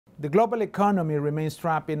The global economy remains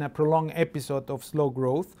trapped in a prolonged episode of slow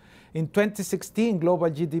growth. In 2016,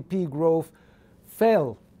 global GDP growth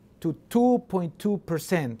fell to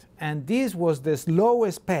 2.2%, and this was the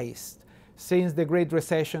slowest pace since the Great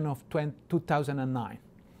Recession of 2009.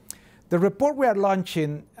 The report we are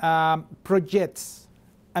launching projects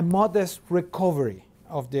a modest recovery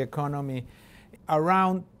of the economy,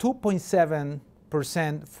 around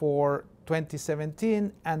 2.7% for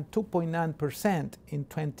 2017 and 2.9% in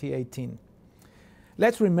 2018.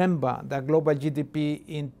 Let's remember that global GDP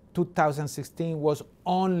in 2016 was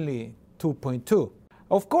only 2.2.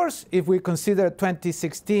 Of course, if we consider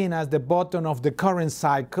 2016 as the bottom of the current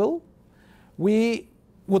cycle, we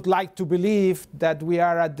would like to believe that we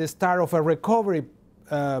are at the start of a recovery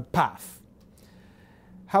path.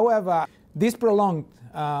 However, this prolonged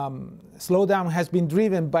slowdown has been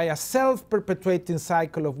driven by a self-perpetuating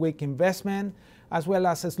cycle of weak investment, as well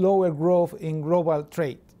as a slower growth in global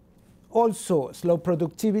trade. Also, slow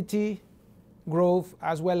productivity growth,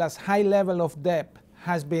 as well as high level of debt,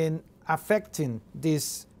 has been affecting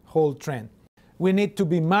this whole trend. We need to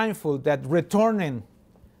be mindful that returning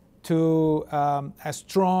to a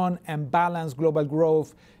strong and balanced global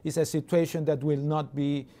growth is a situation that we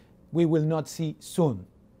will not see soon.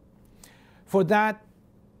 For that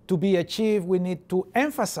to be achieved, we need to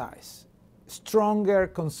emphasize stronger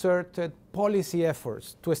concerted policy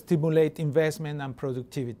efforts to stimulate investment and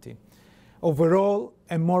productivity. Overall,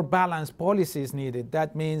 a more balanced policy is needed.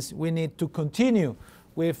 That means we need to continue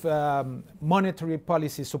with monetary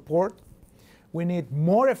policy support. We need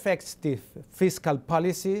more effective fiscal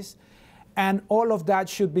policies, and all of that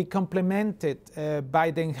should be complemented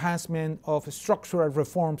by the enhancement of structural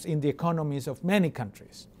reforms in the economies of many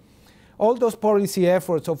countries. All those policy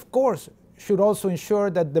efforts, of course, should also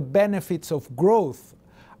ensure that the benefits of growth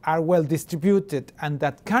are well distributed, and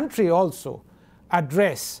that countries also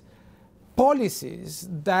address policies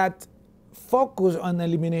that focus on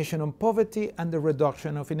elimination of poverty and the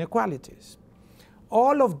reduction of inequalities.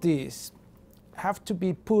 All of these have to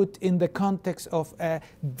be put in the context of a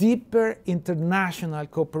deeper international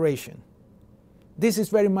cooperation. This is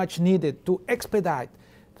very much needed to expedite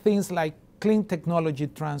things like clean technology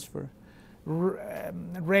transfer,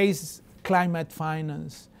 raise climate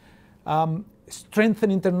finance, strengthen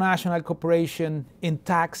international cooperation in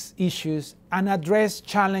tax issues, and address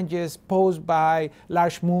challenges posed by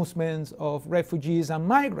large movements of refugees and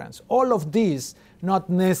migrants. All of these not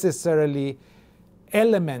necessarily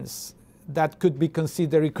elements that could be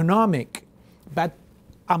considered economic, but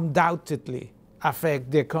undoubtedly affect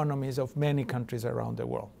the economies of many countries around the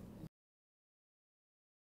world.